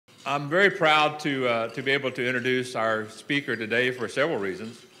I'm very proud to be able to introduce our speaker today for several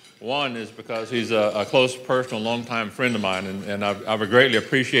reasons. One is because he's a close personal, longtime friend of mine, and I've greatly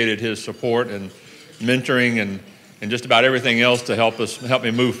appreciated his support and mentoring and just about everything else to help me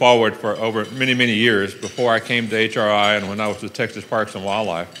move forward for over many, many years before I came to HRI and when I was with Texas Parks and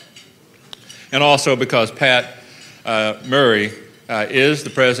Wildlife. And also because Pat Murray is the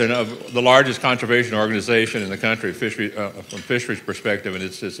president of the largest conservation organization in the country, from fisheries perspective, and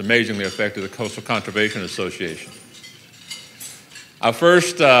it's amazingly effective, the Coastal Conservation Association. I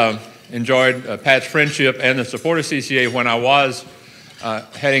first enjoyed Pat's friendship and the support of CCA when I was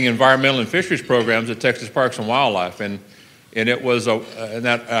heading environmental and fisheries programs at Texas Parks and Wildlife, and it was and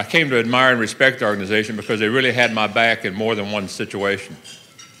that I came to admire and respect the organization because they really had my back in more than one situation.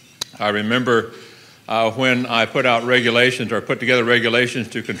 I remember when I put out regulations or put together regulations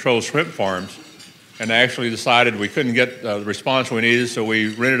to control shrimp farms and actually decided we couldn't get the response we needed, so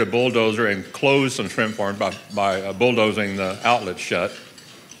we rented a bulldozer and closed some shrimp farms by bulldozing the outlets shut.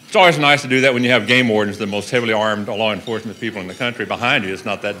 It's always nice to do that when you have game wardens, the most heavily armed law enforcement people in the country behind you. It's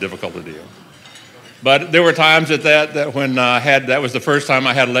not that difficult to do. But there were times that when that was the first time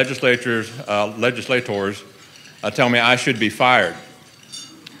I had legislators tell me I should be fired.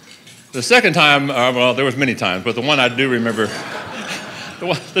 The second time, well, there was many times, but the one I do remember,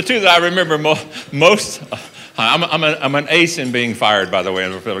 the two that I remember most, I'm an ace in being fired, by the way,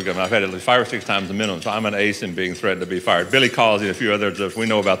 in the federal government. I've had at least 5 or 6 times the minimum, so I'm an ace in being threatened to be fired. Billy Causey and a few others, we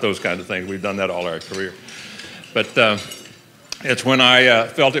know about those kinds of things. We've done that all our career. But it's when I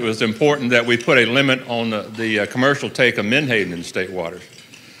felt it was important that we put a limit on the commercial take of menhaden in state waters.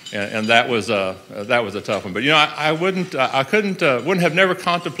 And that was a tough one. But you know, I wouldn't have never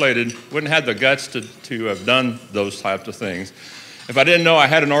contemplated, wouldn't have had the guts to have done those types of things if I didn't know I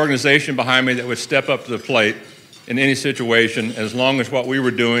had an organization behind me that would step up to the plate in any situation, as long as what we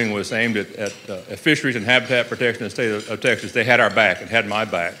were doing was aimed at fisheries and habitat protection in the state of Texas. They had our back and had my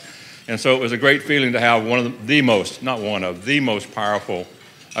back. And so it was a great feeling to have the most powerful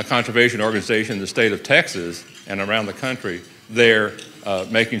conservation organization in the state of Texas and around the country there,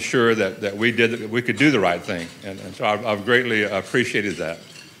 making sure that we could do the right thing. And so I've greatly appreciated that.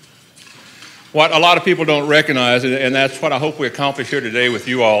 What a lot of people don't recognize, and that's what I hope we accomplish here today with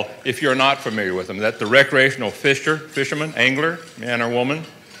you all, if you're not familiar with them, that the recreational fisherman, angler, man or woman,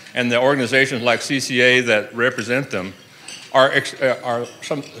 and the organizations like CCA that represent them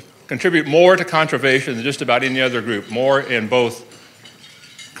contribute more to conservation than just about any other group, more in both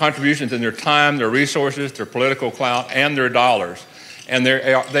contributions in their time, their resources, their political clout, and their dollars. And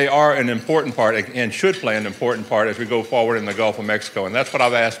they are an important part and should play an important part as we go forward in the Gulf of Mexico. And that's what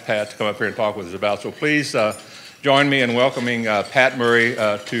I've asked Pat to come up here and talk with us about. So please join me in welcoming Pat Murray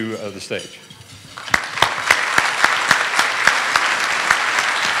to the stage.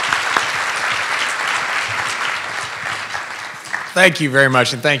 Thank you very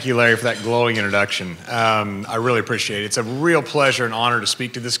much, and thank you, Larry, for that glowing introduction. I really appreciate it. It's a real pleasure and honor to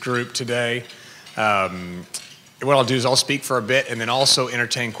speak to this group today. What I'll do is I'll speak for a bit and then also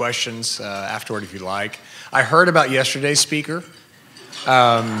entertain questions afterward if you like. I heard about yesterday's speaker.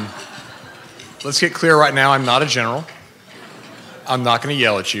 Let's get clear right now, I'm not a general. I'm not going to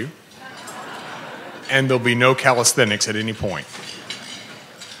yell at you. And there'll be no calisthenics at any point.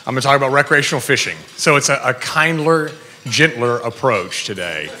 I'm going to talk about recreational fishing. So it's a kinder, gentler approach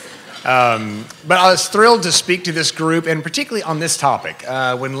today. But I was thrilled to speak to this group, and particularly on this topic.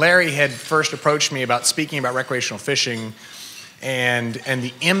 When Larry had first approached me about speaking about recreational fishing and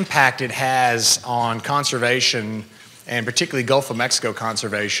the impact it has on conservation, and particularly Gulf of Mexico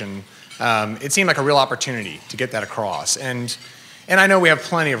conservation, it seemed like a real opportunity to get that across. And I know we have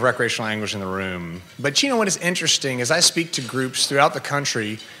plenty of recreational anglers in the room, but you know what is interesting, as I speak to groups throughout the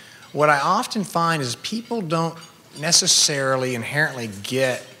country, what I often find is people don't necessarily inherently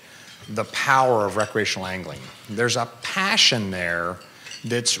get the power of recreational angling. There's a passion there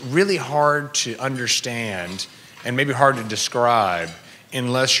that's really hard to understand and maybe hard to describe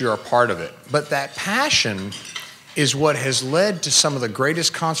unless you're a part of it. But that passion is what has led to some of the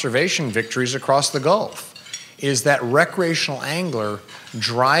greatest conservation victories across the Gulf, is that recreational angler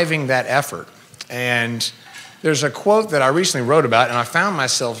driving that effort. And there's a quote that I recently wrote about, and I found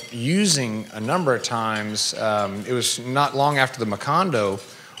myself using a number of times. It was not long after the Macondo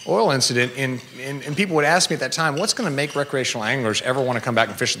oil incident, and people would ask me at that time, what's going to make recreational anglers ever want to come back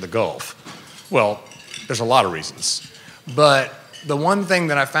and fish at the Gulf? Well, there's a lot of reasons. But the one thing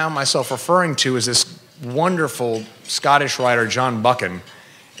that I found myself referring to is this wonderful Scottish writer, John Buchan,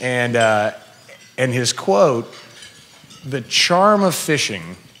 and his quote, "The charm of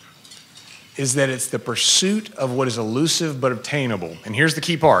fishing is that it's the pursuit of what is elusive but obtainable. And here's the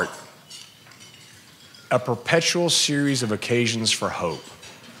key part: a perpetual series of occasions for hope.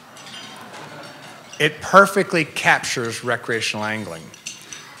 It perfectly captures recreational angling.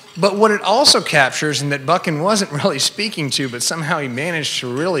 But what it also captures, and that Buchan wasn't really speaking to, but somehow he managed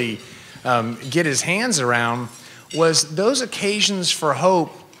to really get his hands around, was those occasions for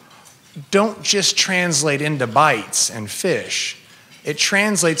hope don't just translate into bites and fish. It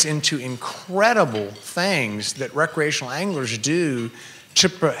translates into incredible things that recreational anglers do to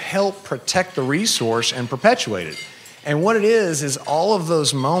help protect the resource and perpetuate it. And what it is all of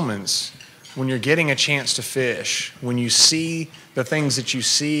those moments when you're getting a chance to fish, when you see the things that you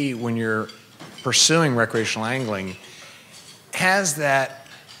see when you're pursuing recreational angling, has that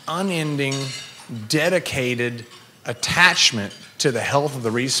unending, dedicated attachment to the health of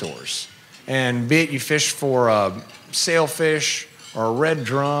the resource. And be it you fish for a sailfish or a red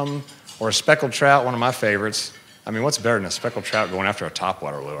drum or a speckled trout, one of my favorites. I mean, what's better than a speckled trout going after a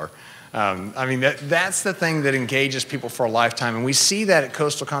topwater lure? I mean, that's the thing that engages people for a lifetime. And we see that at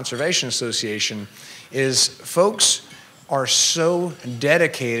Coastal Conservation Association is folks are so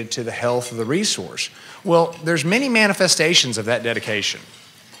dedicated to the health of the resource. Well, there's many manifestations of that dedication.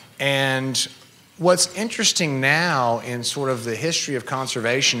 And what's interesting now in sort of the history of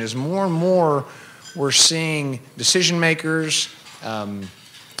conservation is more and more we're seeing decision makers,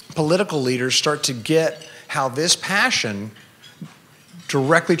 political leaders start to get how this passion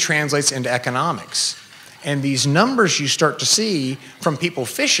directly translates into economics. And these numbers you start to see from people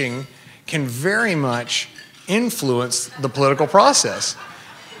fishing can very much influence the political process.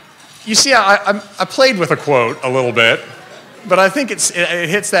 You see, I played with a quote a little bit, but I think it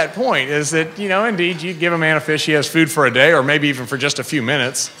hits that point, is that, you know, indeed, you give a man a fish, he has food for a day, or maybe even for just a few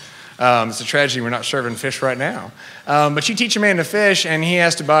minutes. It's a tragedy we're not serving fish right now. But you teach a man to fish, and he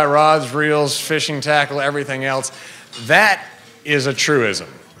has to buy rods, reels, fishing tackle, everything else. That is a truism.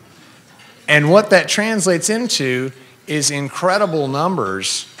 And what that translates into is incredible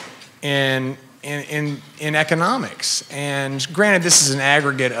numbers in economics. And granted, this is an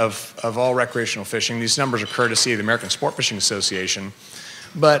aggregate of all recreational fishing. These numbers are courtesy of the American Sport Fishing Association.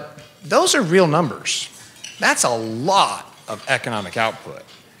 But those are real numbers. That's a lot of economic output.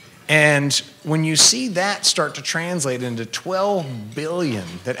 And when you see that start to translate into $12 billion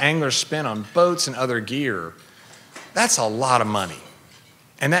that anglers spend on boats and other gear, that's a lot of money.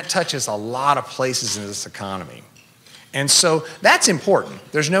 And that touches a lot of places in this economy. And so that's important.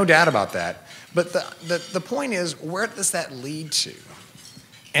 There's no doubt about that. But the point is, where does that lead to?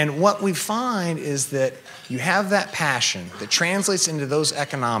 And what we find is that you have that passion that translates into those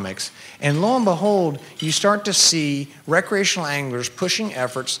economics, and lo and behold, you start to see recreational anglers pushing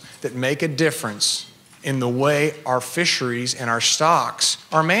efforts that make a difference in the way our fisheries and our stocks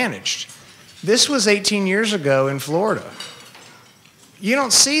are managed. This was 18 years ago in Florida. You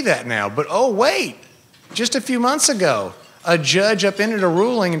don't see that now, but oh wait, just a few months ago, a judge upended a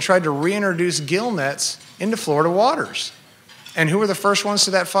ruling and tried to reintroduce gill nets into Florida waters. And who were the first ones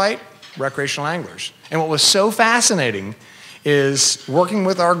to that fight? Recreational anglers. And what was so fascinating is working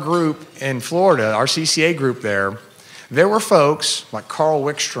with our group in Florida, our CCA group there were folks like Carl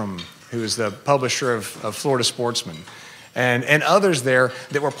Wickstrom, who is the publisher of Florida Sportsman, and others there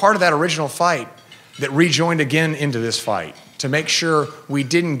that were part of that original fight that rejoined again into this fight to make sure we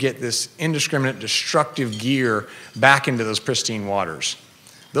didn't get this indiscriminate, destructive gear back into those pristine waters.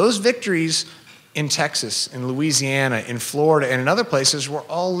 Those victories in Texas, in Louisiana, in Florida, and in other places were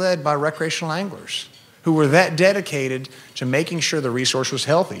all led by recreational anglers who were that dedicated to making sure the resource was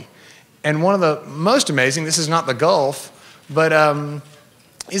healthy. And one of the most amazing, this is not the Gulf, but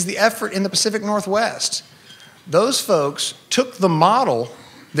is the effort in the Pacific Northwest. Those folks took the model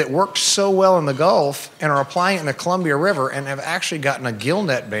that worked so well in the Gulf and are applying it in the Columbia River and have actually gotten a gill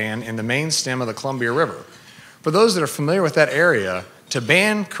net ban in the main stem of the Columbia River. For those that are familiar with that area, to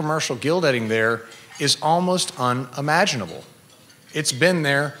ban commercial gill netting there is almost unimaginable. It's been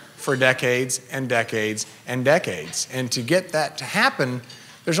there for decades and decades and decades. And to get that to happen,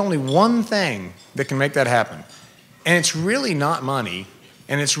 there's only one thing that can make that happen. And it's really not money,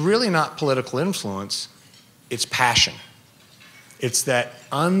 and it's really not political influence, it's passion. It's that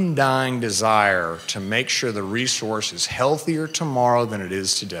undying desire to make sure the resource is healthier tomorrow than it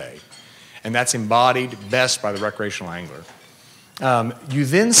is today. And that's embodied best by the recreational angler. You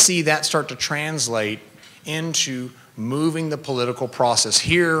then see that start to translate into moving the political process.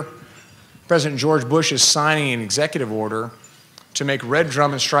 Here, President George Bush is signing an executive order to make red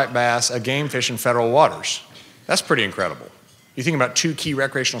drum and striped bass a game fish in federal waters. That's pretty incredible. You think about two key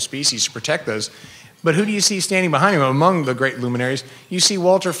recreational species to protect those. But who do you see standing behind him? Among the great luminaries, you see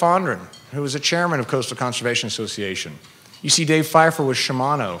Walter Fondren, who was a chairman of Coastal Conservation Association. You see Dave Pfeiffer with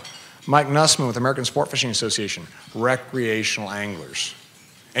Shimano, Mike Nussman with American Sport Fishing Association, recreational anglers.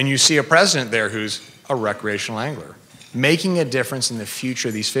 And you see a president there who's a recreational angler, making a difference in the future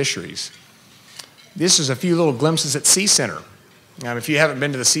of these fisheries. This is a few little glimpses at Sea Center. If you haven't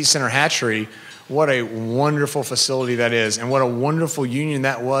been to the Sea Center hatchery, what a wonderful facility that is, and what a wonderful union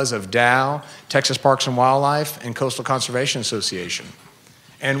that was of Dow, Texas Parks and Wildlife, and Coastal Conservation Association.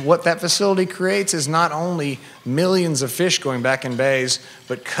 And what that facility creates is not only millions of fish going back in bays,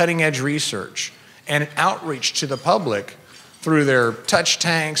 but cutting-edge research and outreach to the public through their touch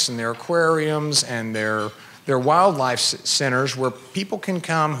tanks and their aquariums and their wildlife centers, where people can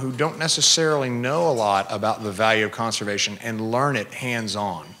come who don't necessarily know a lot about the value of conservation and learn it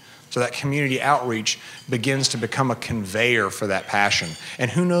hands-on. So that community outreach begins to become a conveyor for that passion.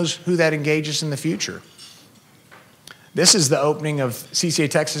 And who knows who that engages in the future. This is the opening of CCA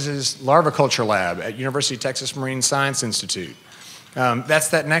Texas's Larviculture Lab at University of Texas Marine Science Institute. That's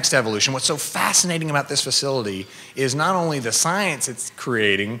that next evolution. What's so fascinating about this facility is not only the science it's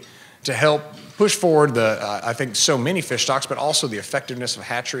creating to help push forward I think so many fish stocks, but also the effectiveness of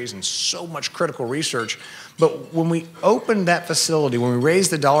hatcheries and so much critical research. But when we opened that facility, when we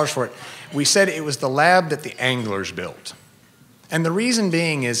raised the dollars for it, we said it was the lab that the anglers built. And the reason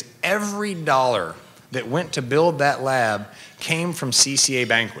being is every dollar that went to build that lab came from CCA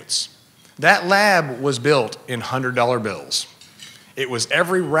banquets. That lab was built in $100 bills. It was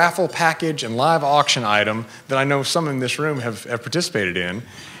every raffle package and live auction item that I know some in this room have participated in,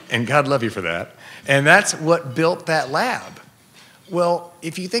 and God love you for that. And that's what built that lab. Well,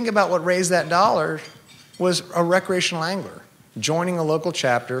 if you think about what raised that dollar, was a recreational angler, joining a local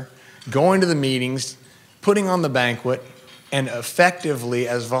chapter, going to the meetings, putting on the banquet, and effectively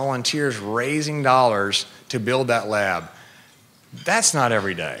as volunteers raising dollars to build that lab. That's not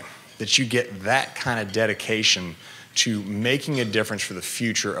every day that you get that kind of dedication to making a difference for the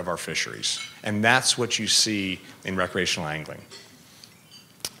future of our fisheries. And that's what you see in recreational angling.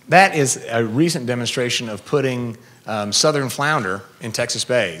 That is a recent demonstration of putting southern flounder in Texas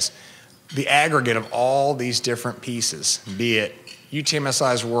bays. The aggregate of all these different pieces, be it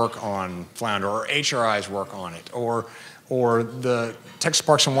UTMSI's work on flounder or HRI's work on it, or the Texas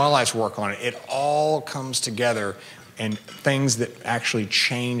Parks and Wildlife's work on it, it all comes together and things that actually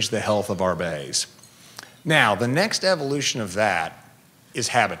change the health of our bays. Now, the next evolution of that is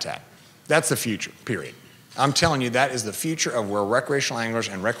habitat. That's the future, period. I'm telling you, that is the future of where recreational anglers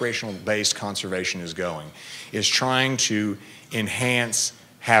and recreational-based conservation is going, is trying to enhance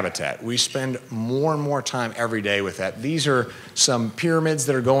habitat. We spend more and more time every day with that. These are some pyramids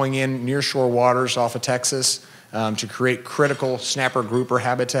that are going in nearshore waters off of Texas to create critical snapper grouper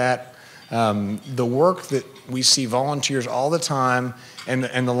habitat. The work that we see volunteers all the time,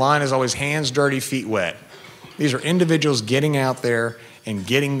 and the line is always hands dirty, feet wet. These are individuals getting out there and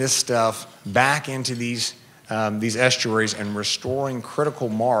getting this stuff back into these estuaries and restoring critical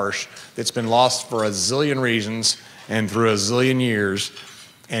marsh that's been lost for a zillion reasons and through a zillion years,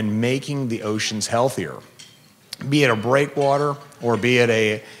 and making the oceans healthier. Be it a breakwater or be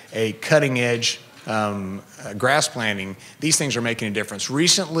it a cutting edge grass planting, these things are making a difference.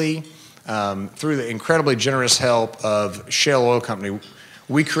 Recently, through the incredibly generous help of Shell Oil Company,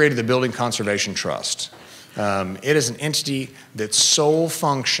 we created the Building Conservation Trust. It is an entity that's sole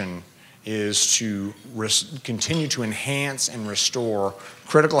function is to continue to enhance and restore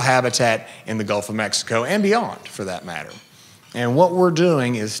critical habitat in the Gulf of Mexico and beyond, for that matter. And what we're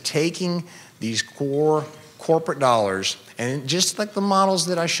doing is taking these core corporate dollars, and just like the models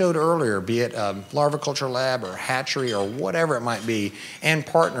that I showed earlier, be it a larviculture lab or hatchery or whatever it might be, and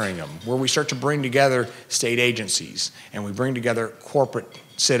partnering them, where we start to bring together state agencies, and we bring together corporate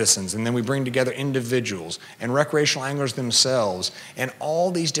citizens, and then we bring together individuals and recreational anglers themselves, and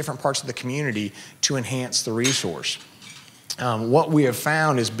all these different parts of the community to enhance the resource. What we have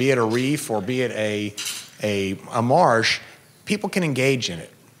found is, be it a reef or be it a marsh, people can engage in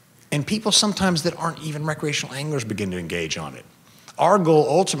it. And people sometimes that aren't even recreational anglers begin to engage on it. Our goal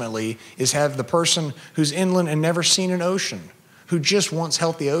ultimately is have the person who's inland and never seen an ocean, who just wants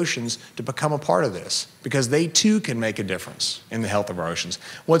healthy oceans, to become a part of this, because they too can make a difference in the health of our oceans.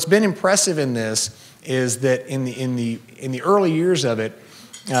 What's been impressive in this is that in the early years of it,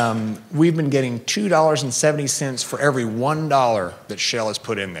 we've been getting $2.70 for every $1 that Shell has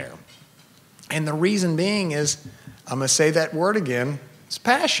put in there. And the reason being is, I'm going to say that word again, it's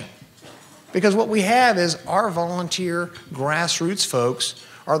passion. Because what we have is our volunteer grassroots folks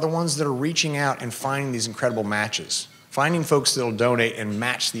are the ones that are reaching out and finding these incredible matches, finding folks that will donate and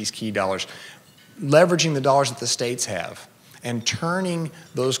match these key dollars. leveraging the dollars that the states have and turning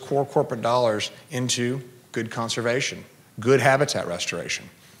those core corporate dollars into good conservation, good habitat restoration.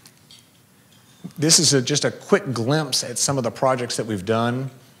 This is just a quick glimpse at some of the projects that we've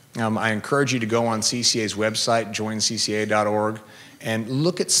done. I encourage you to go on CCA's website, joincca.org, and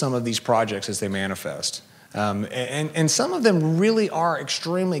look at some of these projects as they manifest. And some of them really are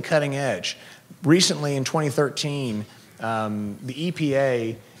extremely cutting edge. Recently, in 2013, the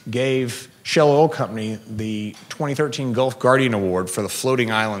EPA gave Shell Oil Company the 2013 Gulf Guardian Award for the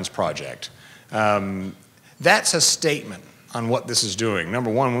Floating Islands Project. That's a statement on what this is doing.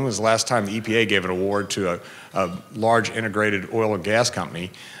 Number one, when was the last time the EPA gave an award to a large integrated oil and gas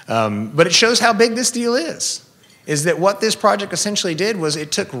company? But it shows how big this deal is that what this project essentially did was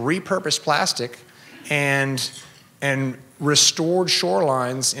it took repurposed plastic and restored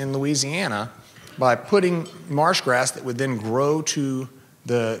shorelines in Louisiana by putting marsh grass that would then grow to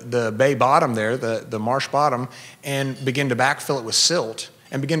the bay bottom there, the marsh bottom, and begin to backfill it with silt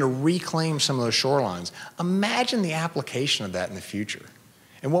and begin to reclaim some of those shorelines. Imagine the application of that in the future.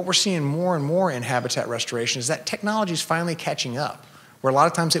 And what we're seeing more and more in habitat restoration is that technology is finally catching up, where a lot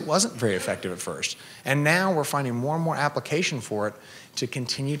of times it wasn't very effective at first. And now we're finding more and more application for it to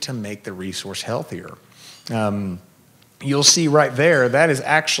continue to make the resource healthier. You'll see right there, that is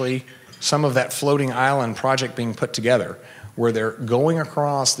actually some of that floating island project being put together, where they're going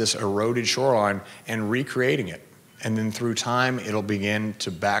across this eroded shoreline and recreating it. And then through time, it'll begin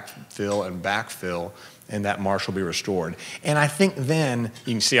to backfill, and that marsh will be restored. And I think then,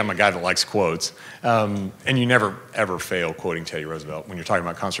 you can see I'm a guy that likes quotes, and you never, ever fail quoting Teddy Roosevelt when you're talking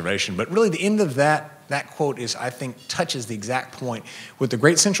about conservation. But really, the end of that quote is, I think, touches the exact point with the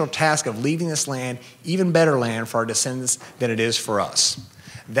great central task of leaving this land even better land for our descendants than it is for us.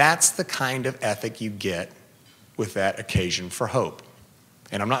 That's the kind of ethic you get with that occasion for hope.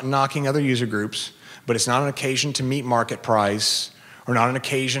 And I'm not knocking other user groups, but it's not an occasion to meet market price or not an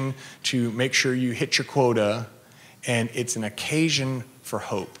occasion to make sure you hit your quota, and it's an occasion for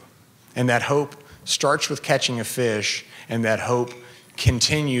hope. And that hope starts with catching a fish, and that hope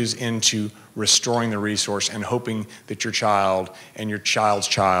continues into restoring the resource and hoping that your child and your child's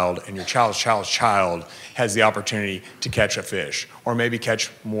child and your child's child's child has the opportunity to catch a fish, or maybe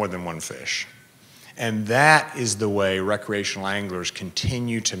catch more than one fish. And that is the way recreational anglers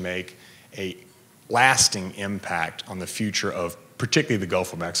continue to make a lasting impact on the future of particularly the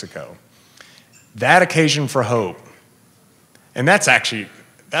Gulf of Mexico. That occasion for hope, and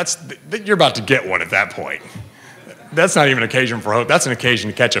you're about to get one at that point. That's not even an occasion for hope, that's an occasion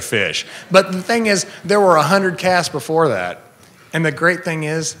to catch a fish. But the thing is, there were 100 casts before that, and the great thing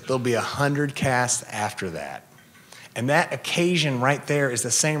is, there'll be 100 casts after that. And that occasion right there is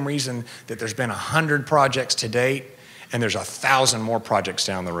the same reason that there's been 100 projects to date, and there's 1,000 more projects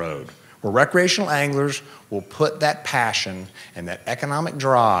down the road, where recreational anglers will put that passion and that economic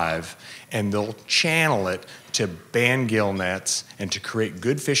drive, and they'll channel it to ban gill nets and to create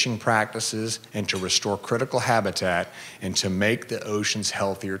good fishing practices and to restore critical habitat and to make the oceans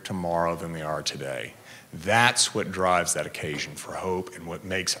healthier tomorrow than they are today. That's what drives that occasion for hope and what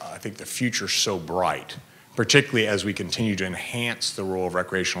makes, I think, the future so bright, particularly as we continue to enhance the role of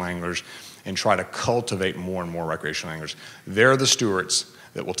recreational anglers and try to cultivate more and more recreational anglers. They're the stewards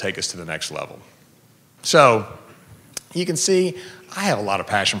that will take us to the next level. So you can see I have a lot of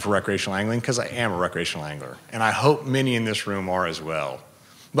passion for recreational angling because I am a recreational angler, and I hope many in this room are as well.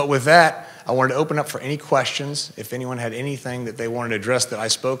 But with that, I wanted to open up for any questions, if anyone had anything that they wanted to address that I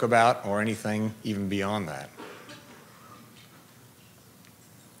spoke about or anything even beyond that.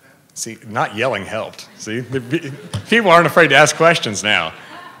 See, not yelling helped. See, people aren't afraid to ask questions now.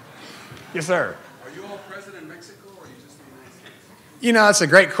 Yes, sir. Are you all present in Mexico, or are you just in the United States? You know, it's a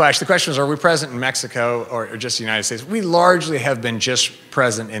great question. The question is, are we present in Mexico or just the United States? We largely have been just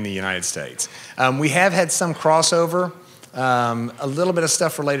present in the United States. We have had some crossover, a little bit of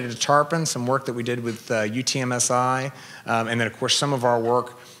stuff related to tarpon, some work that we did with UTMSI, and then, of course, some of our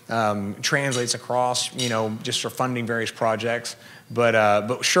work translates across, you know, just for funding various projects.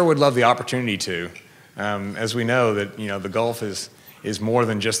 But sure would love the opportunity to, as we know that, you know, the Gulf is more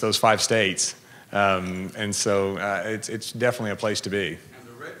than just those 5 states. And so it's definitely a place to be. And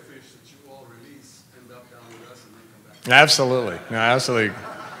the redfish that you all release end up down with us and then come back. Absolutely. No, absolutely.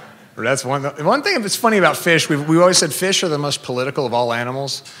 That's one thing that's funny about fish. We always said fish are the most political of all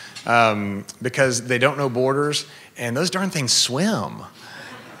animals because they don't know borders, and those darn things swim.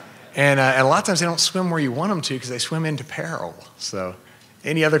 And a lot of times they don't swim where you want them to because they swim into peril. So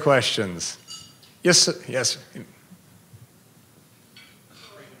any other questions? Yes, sir. Yes.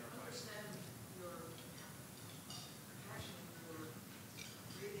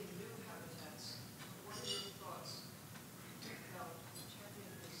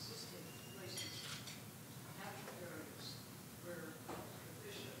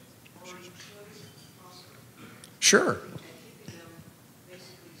 Sure. and keeping them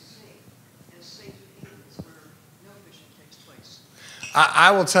basically safe, and safe havens where no fishing takes place.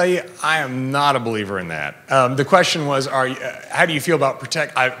 I will tell you, I am not a believer in that. The question was, how do you feel about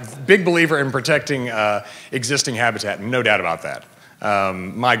big believer in protecting existing habitat, no doubt about that.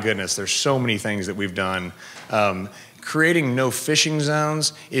 My goodness, there's so many things that we've done. Creating no fishing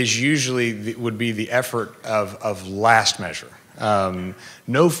zones is usually would be the effort of last measure.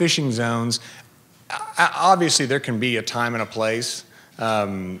 No fishing zones, obviously there can be a time and a place.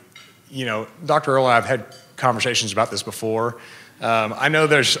 You know, Dr. Earl and I have had conversations about this before. I know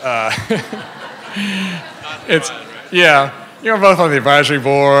there's, yeah, you're both on the advisory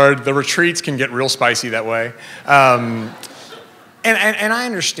board. The retreats can get real spicy that way. And I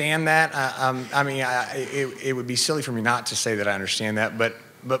understand that. I mean, it would be silly for me not to say that I understand that. But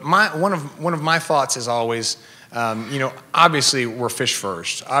one of my thoughts is always, you know, obviously we're fish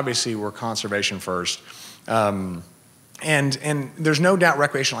first. Obviously we're conservation first. And there's no doubt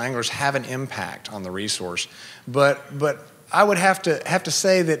recreational anglers have an impact on the resource. But I would have to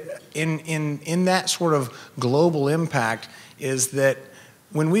say that in that sort of global impact is that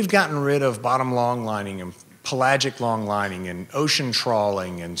when we've gotten rid of bottom long lining and pelagic long lining and ocean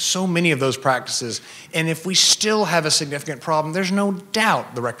trawling and so many of those practices, and if we still have a significant problem, there's no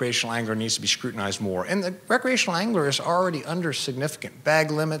doubt the recreational angler needs to be scrutinized more. And the recreational angler is already under significant bag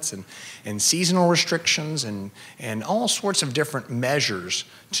limits and seasonal restrictions and all sorts of different measures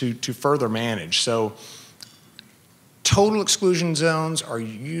to further manage. So total exclusion zones are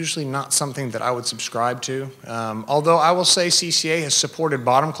usually not something that I would subscribe to. Although I will say CCA has supported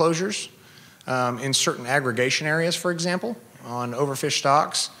bottom closures in certain aggregation areas, for example, on overfished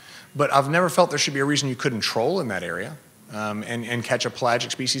stocks. But I've never felt there should be a reason you couldn't troll in that area and catch a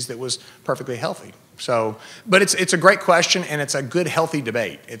pelagic species that was perfectly healthy. So, but it's a great question, and it's a good, healthy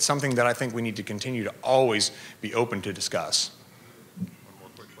debate. It's something that I think we need to continue to always be open to discuss.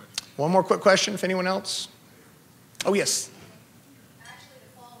 One more quick question, if anyone else? Oh, yes. Actually,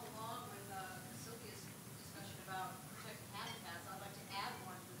 to follow along with Sylvia's discussion about protecting habitats, I'd like to add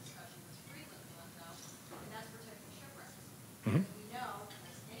one to the discussion that's frequently left out, and that's protecting shipwrecks. Mm-hmm. We know,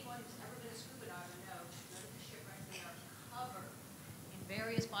 as anyone who's ever been a scuba diver knows, that the shipwrecks, they are covered in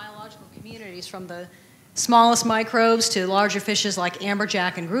various biological communities, from the smallest microbes to larger fishes like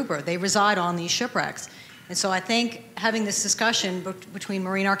amberjack and grouper. They reside on these shipwrecks. And so I think having this discussion between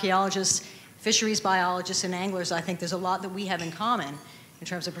marine archaeologists, fisheries biologists, and anglers, I think there's a lot that we have in common in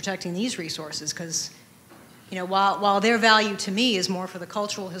terms of protecting these resources, because, you know, while their value to me is more for the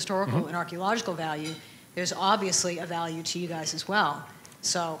cultural, historical, and archaeological value, there's obviously a value to you guys as well.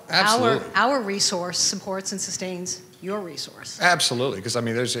 So our resource supports and sustains your resource. Absolutely, because I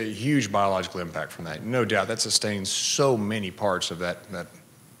mean, there's a huge biological impact from that. No doubt, that sustains so many parts of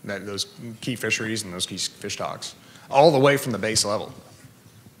those key fisheries and those key fish stocks, all the way from the base level.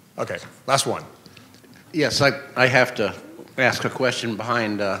 Okay, last one. Yes, I have to ask a question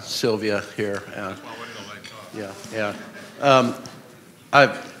behind Sylvia here.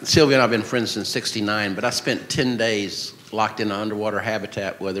 Sylvia and I have been friends since '69, but I spent 10 days locked in an underwater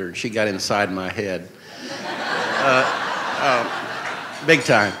habitat with her, and she got inside my head. Big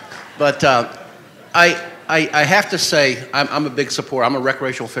time. But I have to say, I'm a big supporter. I'm a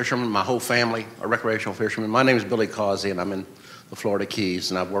recreational fisherman. My whole family are recreacational fishermen. My name is Billy Causey, and I'm in the Florida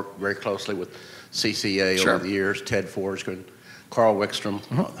Keys, and I've worked very closely with CCA over the years, Ted Forsgren, Carl Wickstrom,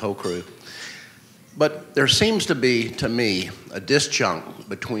 the whole crew. But there seems to be, to me, a disjunct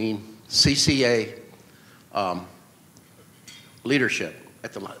between CCA leadership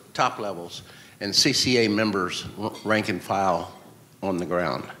at the top levels and CCA members, rank and file on the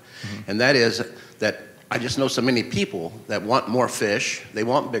ground. And that is that I just know so many people that want more fish, they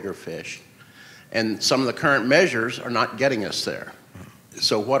want bigger fish, and some of the current measures are not getting us there.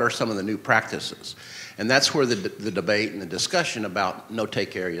 So what are some of the new practices? And that's where the debate and the discussion about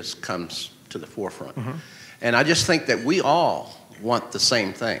no-take areas comes to the forefront. And I just think that we all want the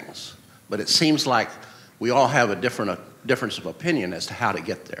same things, but it seems like we all have a difference of opinion as to how to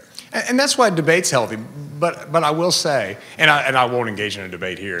get there. And that's why debate's healthy. But I will say, and I won't engage in a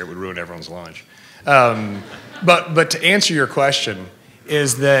debate here, it would ruin everyone's lunch. But to answer your question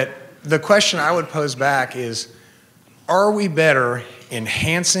is that the question I would pose back is, are we better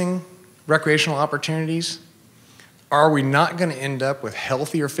enhancing recreational opportunities? Are we not going to end up with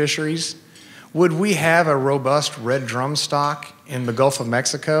healthier fisheries? Would we have a robust red drum stock in the Gulf of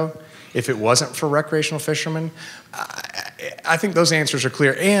Mexico if it wasn't for recreational fishermen? I think those answers are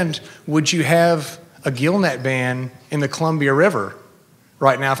clear. And would you have a gill net ban in the Columbia River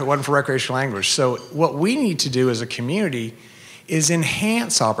right now if it wasn't for recreational anglers? So what we need to do as a community is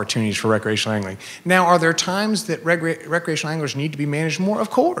enhance opportunities for recreational angling. Now, are there times that recreational anglers need to be managed more? Of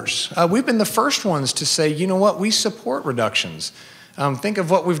course. We've been the first ones to say, you know what, we support reductions. Think of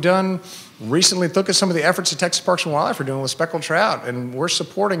what we've done recently. Look at some of the efforts that Texas Parks and Wildlife are doing with speckled trout, and we're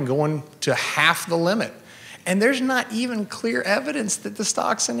supporting going to half the limit. And there's not even clear evidence that the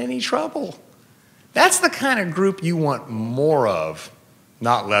stock's in any trouble. That's the kind of group you want more of,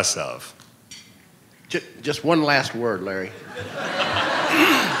 not less of. Just one last word, Larry.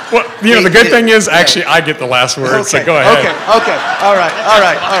 Well, you know, the good thing is, actually, I get the last word, Okay, so go ahead. Okay, all right.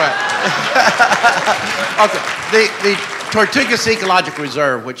 Okay, the Tortugas Ecological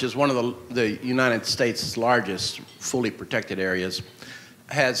Reserve, which is one of the United States' largest fully protected areas,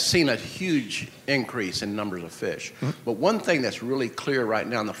 has seen a huge increase in numbers of fish. Mm-hmm. But one thing that's really clear right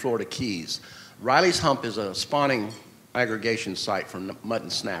now in the Florida Keys, Riley's Hump is a spawning aggregation site for mutton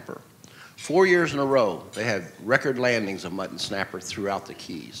snapper. 4 years in a row, they had record landings of mutton snapper throughout the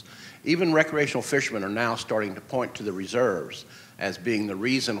Keys. Even recreational fishermen are now starting to point to the reserves as being the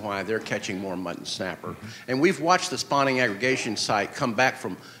reason why they're catching more mutton snapper. Mm-hmm. And we've watched the spawning aggregation site come back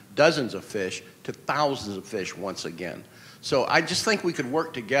from dozens of fish to thousands of fish once again. So I just think we could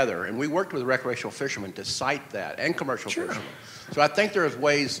work together, and we worked with recreational fishermen to cite that, and commercial fishermen. So I think there's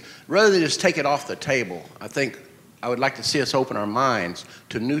ways, rather than just take it off the table, I would like to see us open our minds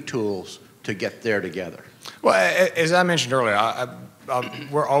to new tools to get there together. Well, as I mentioned earlier,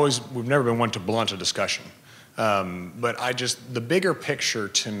 we've never been one to blunt a discussion. But the bigger picture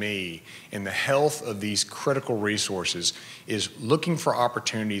to me in the health of these critical resources is looking for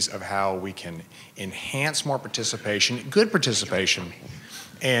opportunities of how we can enhance more participation, good participation,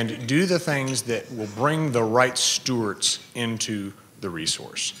 and do the things that will bring the right stewards into the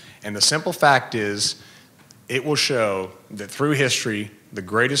resource. And the simple fact is, it will show that through history, the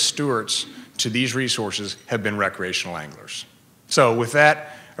greatest stewards to these resources have been recreational anglers. So with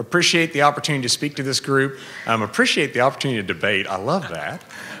that, appreciate the opportunity to speak to this group. Appreciate the opportunity to debate. I love that.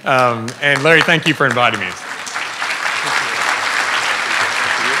 And Larry, thank you for inviting me.